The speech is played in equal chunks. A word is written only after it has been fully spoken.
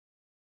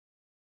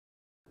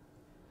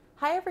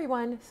Hi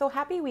everyone, so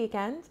happy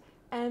weekend,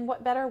 and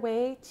what better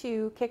way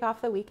to kick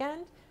off the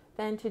weekend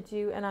than to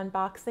do an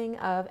unboxing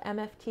of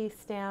MFT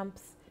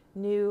Stamps'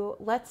 new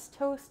Let's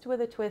Toast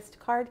with a Twist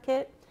card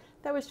kit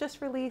that was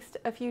just released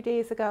a few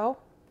days ago,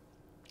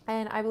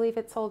 and I believe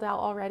it's sold out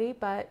already,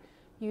 but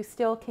you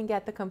still can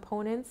get the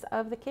components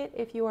of the kit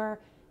if you are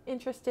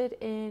interested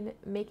in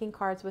making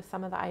cards with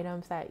some of the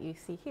items that you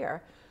see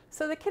here.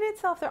 So the kit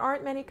itself, there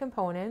aren't many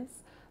components.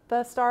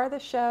 The star of the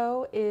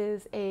show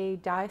is a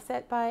die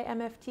set by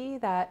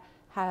MFT that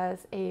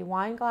has a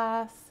wine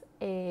glass,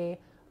 a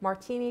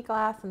martini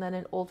glass, and then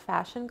an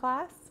old-fashioned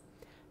glass.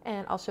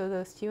 And I'll show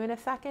those to you in a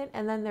second.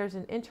 And then there's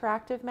an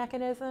interactive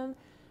mechanism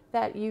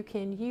that you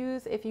can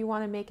use if you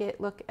want to make it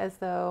look as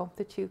though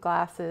the two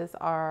glasses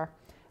are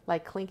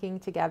like clinking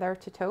together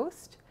to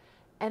toast.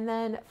 And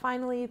then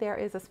finally, there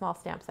is a small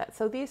stamp set.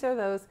 So these are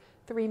those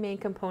three main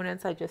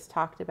components I just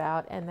talked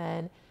about. And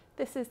then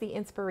this is the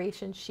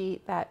inspiration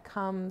sheet that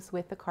comes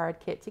with the card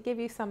kit to give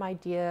you some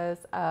ideas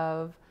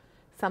of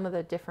some of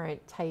the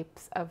different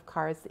types of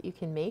cards that you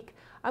can make.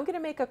 I'm going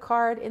to make a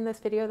card in this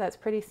video that's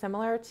pretty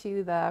similar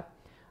to the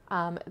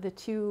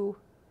two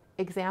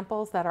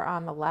examples that are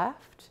on the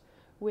left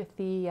with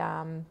the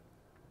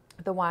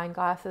wine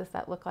glasses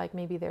that look like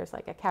maybe there's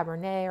like a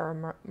Cabernet or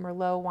a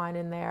Merlot wine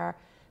in there.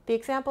 The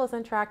example is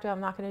interactive. I'm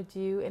not going to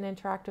do an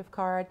interactive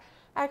card.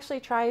 I actually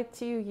tried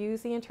to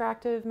use the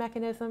interactive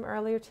mechanism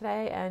earlier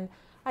today and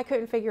I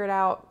couldn't figure it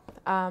out.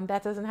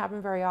 That doesn't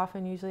happen very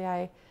often. Usually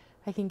I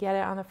can get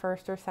it on the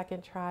first or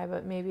second try,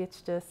 but maybe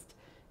it's just,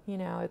 you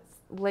know,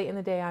 it's late in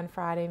the day on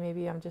Friday.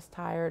 Maybe I'm just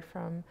tired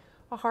from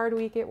a hard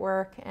week at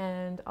work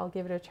and I'll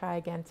give it a try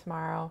again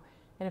tomorrow.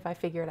 And if I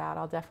figure it out,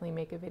 I'll definitely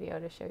make a video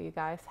to show you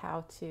guys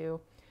how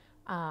to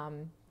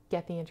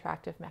get the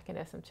interactive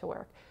mechanism to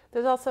work.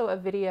 There's also a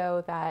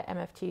video that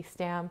MFT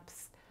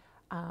Stamps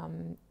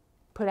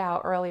put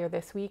out earlier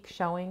this week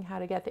showing how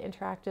to get the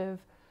interactive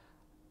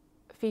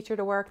feature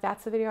to work.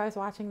 That's the video I was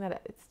watching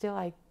that it's still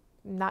like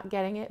not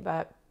getting it,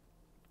 but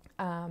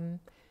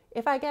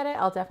if I get it,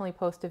 I'll definitely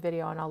post a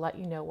video and I'll let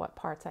you know what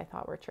parts I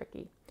thought were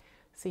tricky,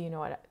 so you know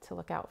what to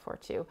look out for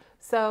too.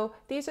 So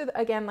these are,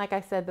 again, like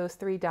I said, those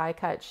three die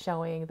cuts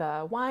showing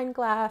the wine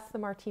glass, the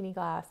martini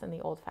glass, and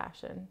the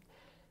old-fashioned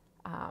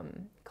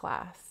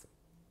glass.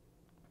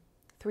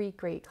 Three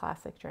great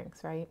classic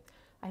drinks, right?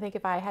 I think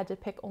if I had to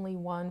pick only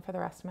one for the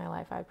rest of my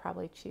life, I'd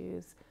probably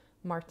choose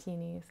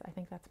martinis. I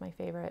think that's my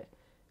favorite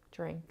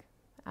drink.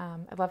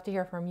 I'd love to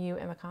hear from you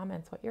in the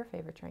comments what your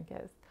favorite drink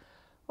is.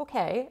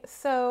 Okay,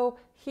 so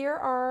here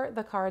are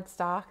the card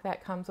stock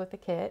that comes with the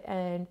kit,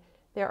 and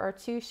there are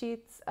 2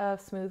 sheets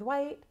of smooth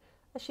white,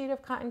 a sheet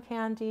of cotton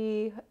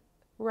candy,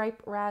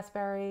 ripe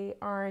raspberry,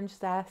 orange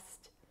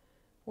zest,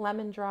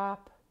 lemon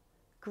drop,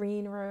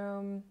 green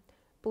room,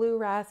 blue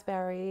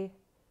raspberry,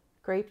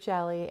 grape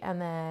jelly, and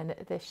then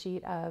this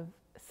sheet of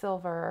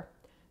silver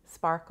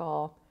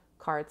sparkle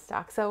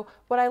cardstock. So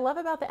what I love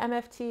about the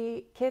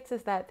MFT kits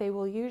is that they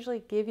will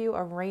usually give you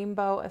a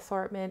rainbow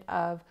assortment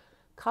of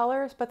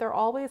colors, but they're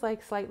always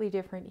like slightly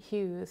different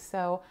hues.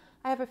 So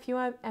I have a few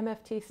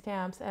MFT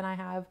stamps and I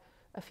have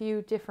a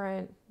few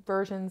different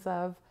versions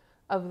of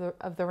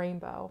the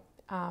rainbow.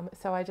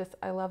 So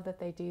I love that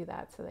they do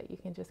that so that you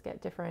can just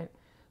get different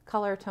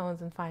color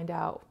tones and find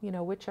out, you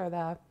know, which are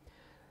the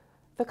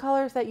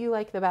colors that you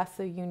like the best,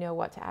 so you know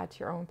what to add to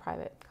your own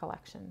private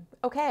collection.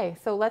 Okay,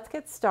 so let's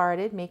get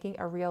started making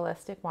a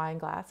realistic wine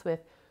glass with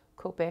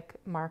copic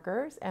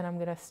markers. And I'm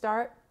going to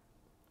start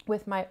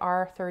with my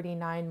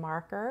R39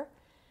 marker.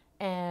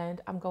 And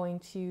I'm going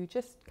to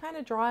just kind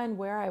of draw in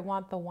where I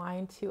want the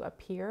wine to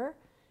appear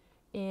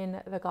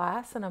in the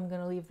glass. And I'm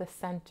going to leave the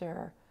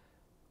center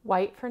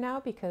white for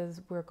now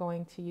because we're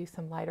going to use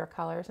some lighter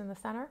colors in the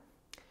center.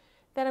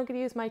 Then I'm going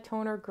to use my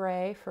toner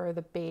gray for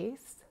the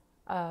base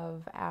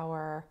of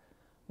our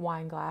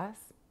wine glass.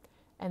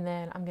 And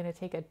then I'm going to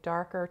take a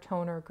darker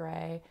toner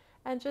gray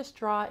and just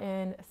draw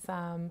in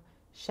some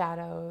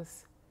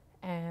shadows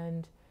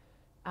and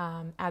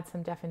add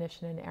some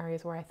definition in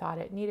areas where I thought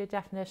it needed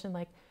definition,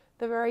 like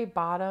the very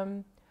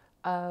bottom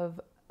of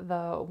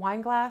the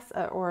wine glass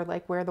or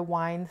like where the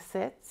wine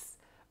sits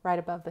right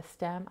above the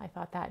stem. I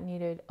thought that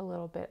needed a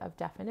little bit of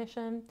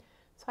definition.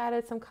 So I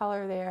added some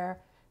color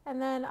there.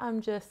 And then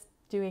I'm just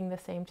doing the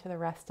same to the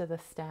rest of the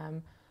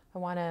stem. I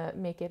want to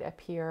make it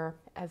appear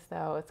as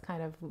though it's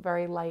kind of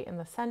very light in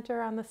the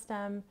center on the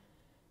stem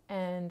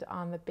and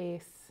on the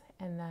base,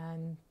 and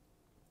then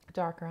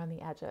darker on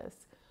the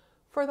edges.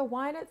 For the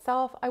wine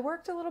itself, I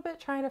worked a little bit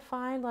trying to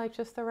find like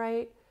just the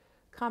right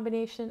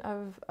combination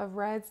of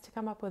reds to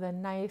come up with a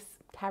nice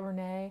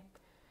Cabernet.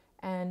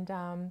 And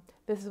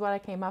this is what I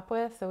came up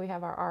with. So we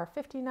have our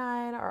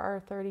R59,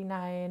 our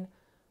R39,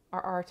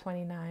 our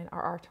R29,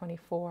 our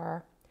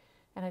R24,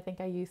 and I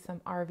think I used some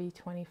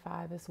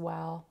RV25 as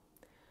well.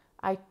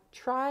 I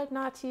tried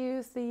not to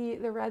use the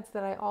reds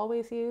that I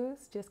always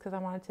use just because I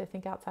wanted to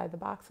think outside the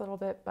box a little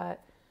bit,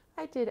 but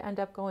I did end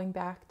up going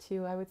back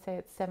to, I would say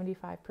it's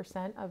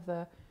 75% of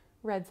the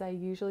reds I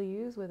usually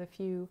use with a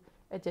few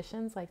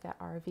additions like that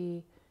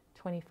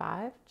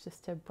RV25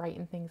 just to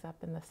brighten things up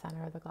in the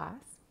center of the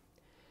glass.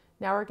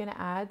 Now we're going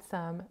to add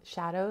some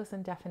shadows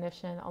and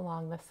definition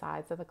along the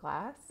sides of the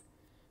glass.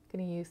 I'm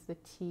going to use the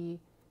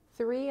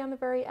T3 on the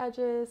very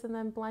edges and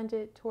then blend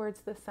it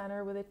towards the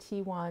center with a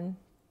T1.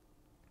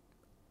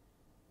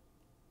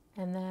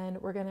 And then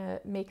we're going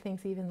to make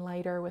things even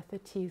lighter with the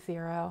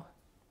T0.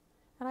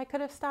 And I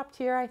could have stopped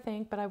here, I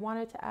think, but I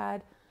wanted to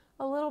add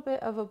a little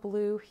bit of a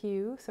blue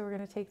hue. So we're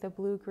going to take the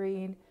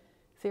blue-green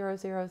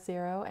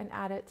 000 and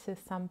add it to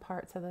some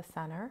parts of the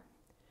center.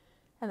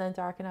 And then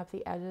darken up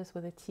the edges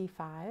with a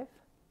T5,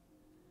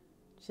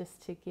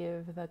 just to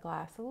give the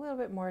glass a little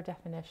bit more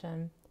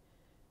definition.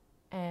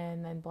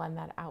 And then blend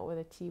that out with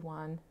a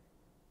T1.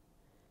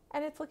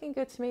 And it's looking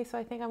good to me, so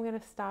I think I'm going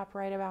to stop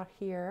right about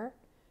here.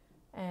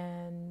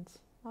 And,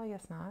 well, I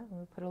guess not. I'm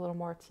going to put a little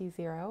more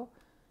T0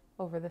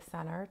 over the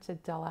center to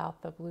dull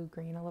out the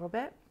blue-green a little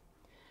bit.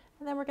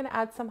 And then we're going to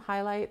add some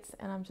highlights,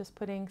 and I'm just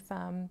putting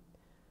some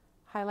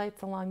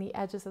highlights along the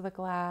edges of the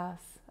glass,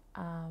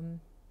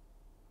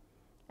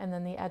 and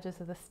then the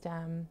edges of the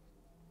stem,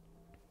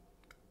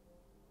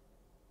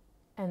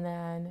 and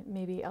then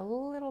maybe a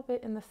little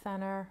bit in the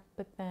center,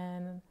 but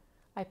then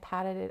I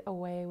patted it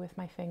away with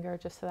my finger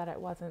just so that it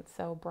wasn't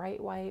so bright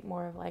white,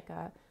 more of like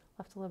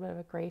left a little bit of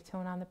a gray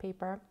tone on the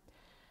paper.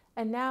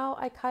 And now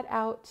I cut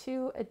out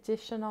 2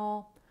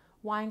 additional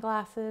wine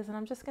glasses, and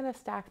I'm just going to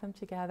stack them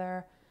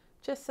together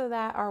just so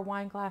that our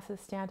wine glasses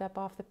stand up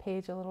off the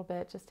page a little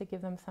bit, just to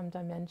give them some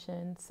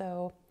dimension.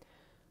 So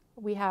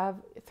we have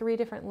 3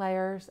 different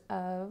layers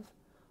of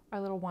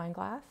our little wine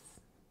glass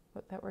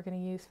that we're going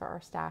to use for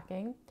our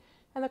stacking.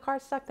 And the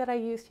cardstock that I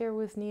used here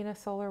was Nina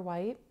Solar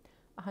White,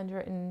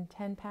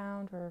 110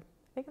 pound, or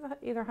I think it's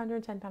either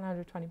 110 pound,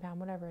 120 pound,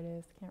 whatever it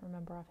is. Can't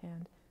remember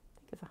offhand. I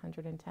think it's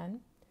 110.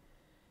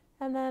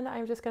 And then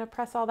I'm just going to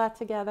press all that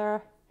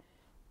together.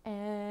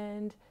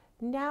 And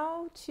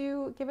now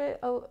to give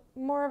it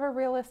more of a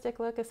realistic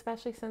look,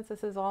 especially since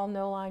this is all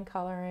no line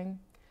coloring,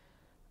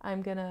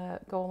 I'm going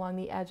to go along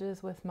the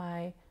edges with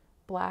my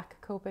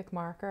black Copic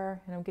marker,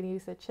 and I'm going to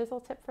use a chisel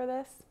tip for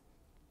this.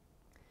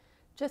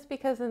 Just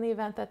because in the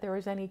event that there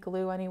was any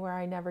glue anywhere,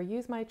 I never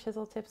use my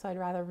chisel tip, so I'd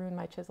rather ruin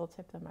my chisel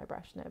tip than my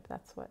brush nib.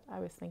 That's what I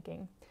was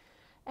thinking.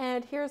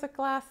 And here's a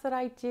glass that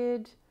I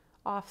did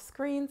off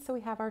screen, so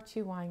we have our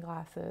 2 wine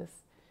glasses.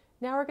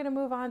 Now we're going to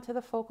move on to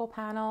the focal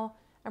panel,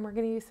 and we're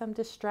going to use some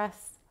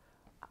distress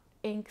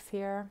inks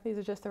here. These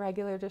are just the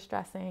regular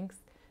distress inks.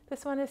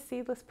 This one is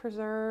Seedless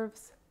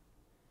Preserves.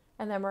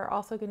 And then we're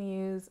also going to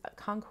use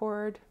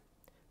Concord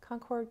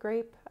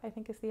Grape, I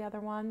think is the other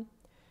one.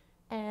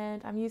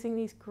 And I'm using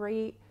these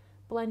great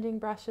blending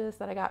brushes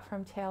that I got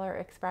from Taylor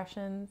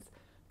Expressions.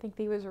 I think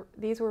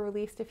these were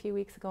released a few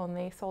weeks ago and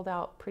they sold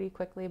out pretty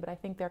quickly, but I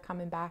think they're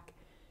coming back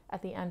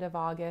at the end of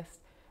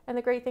August. And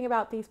the great thing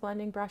about these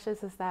blending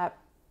brushes is that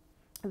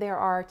there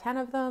are 10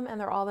 of them and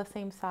they're all the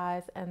same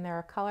size, and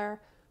they're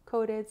color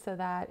coded so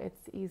that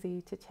it's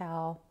easy to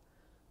tell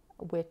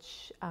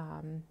which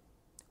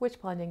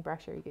blending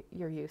brush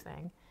you're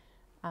using.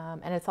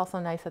 And it's also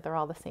nice that they're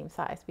all the same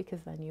size,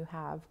 because then you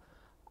have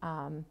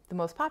the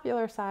most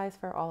popular size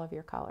for all of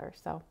your colors.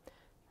 So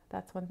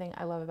that's one thing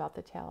I love about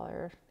the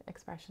Taylor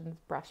Expressions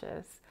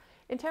brushes.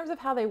 In terms of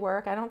how they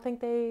work, I don't think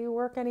they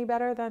work any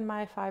better than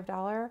my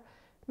 $5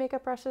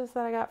 makeup brushes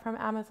that I got from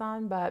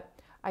Amazon, but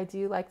I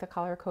do like the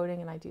color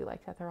coding, and I do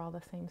like that they're all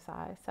the same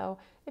size. So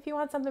if you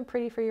want something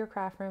pretty for your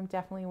craft room,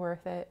 definitely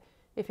worth it.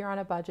 If you're on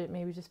a budget,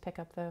 maybe just pick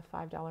up the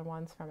 $5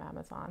 ones from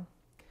Amazon.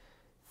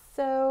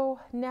 So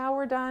now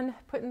we're done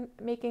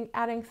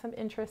adding some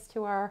interest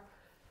to our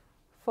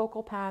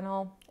focal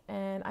panel,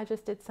 and I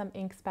just did some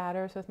ink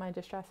spatters with my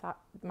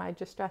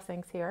distress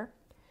inks here.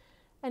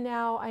 And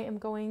now I am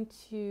going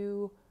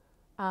to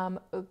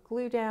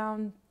glue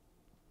down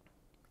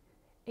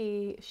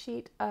a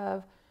sheet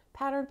of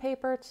pattern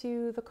paper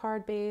to the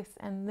card base,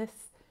 and this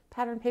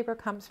pattern paper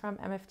comes from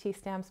MFT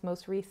Stamps'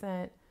 most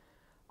recent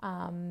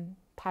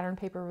pattern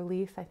paper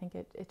release. I think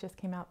it just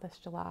came out this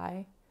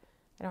July.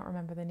 I don't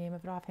remember the name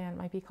of it offhand.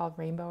 It might be called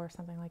Rainbow or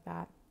something like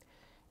that.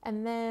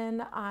 And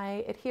then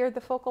I adhered the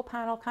focal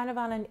panel kind of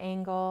on an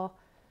angle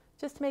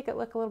just to make it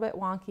look a little bit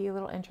wonky, a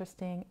little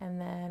interesting. And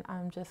then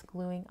I'm just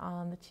gluing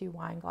on the 2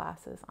 wine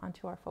glasses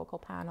onto our focal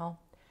panel.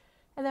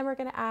 And then we're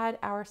going to add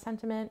our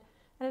sentiment,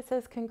 and it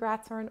says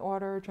congrats are in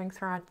order,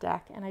 drinks are on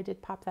deck. And I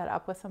did pop that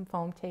up with some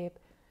foam tape.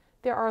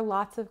 There are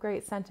lots of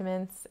great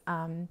sentiments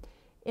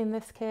in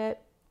this kit.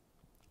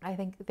 I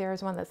think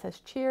there's one that says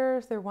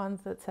cheers. There are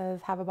ones that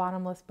says have a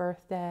bottomless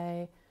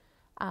birthday.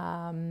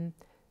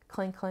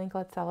 Clink, clink,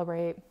 let's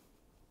celebrate.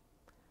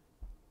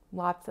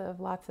 Lots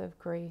of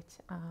great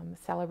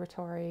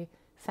celebratory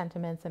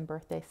sentiments and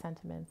birthday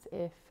sentiments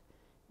if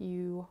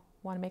you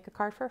want to make a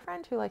card for a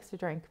friend who likes to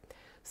drink.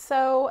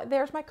 So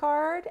there's my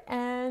card,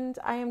 and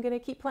I am going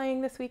to keep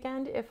playing this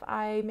weekend. If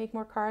I make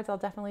more cards, I'll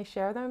definitely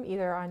share them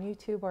either on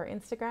YouTube or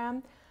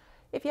Instagram.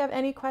 If you have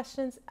any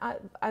questions,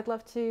 I'd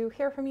love to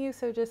hear from you,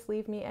 so just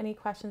leave me any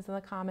questions in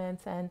the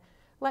comments and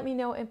let me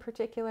know in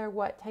particular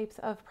what types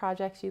of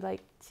projects you'd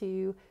like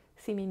to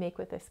see me make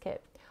with this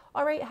kit.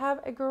 All right, have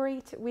a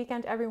great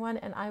weekend, everyone,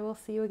 and I will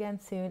see you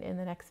again soon in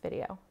the next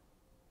video.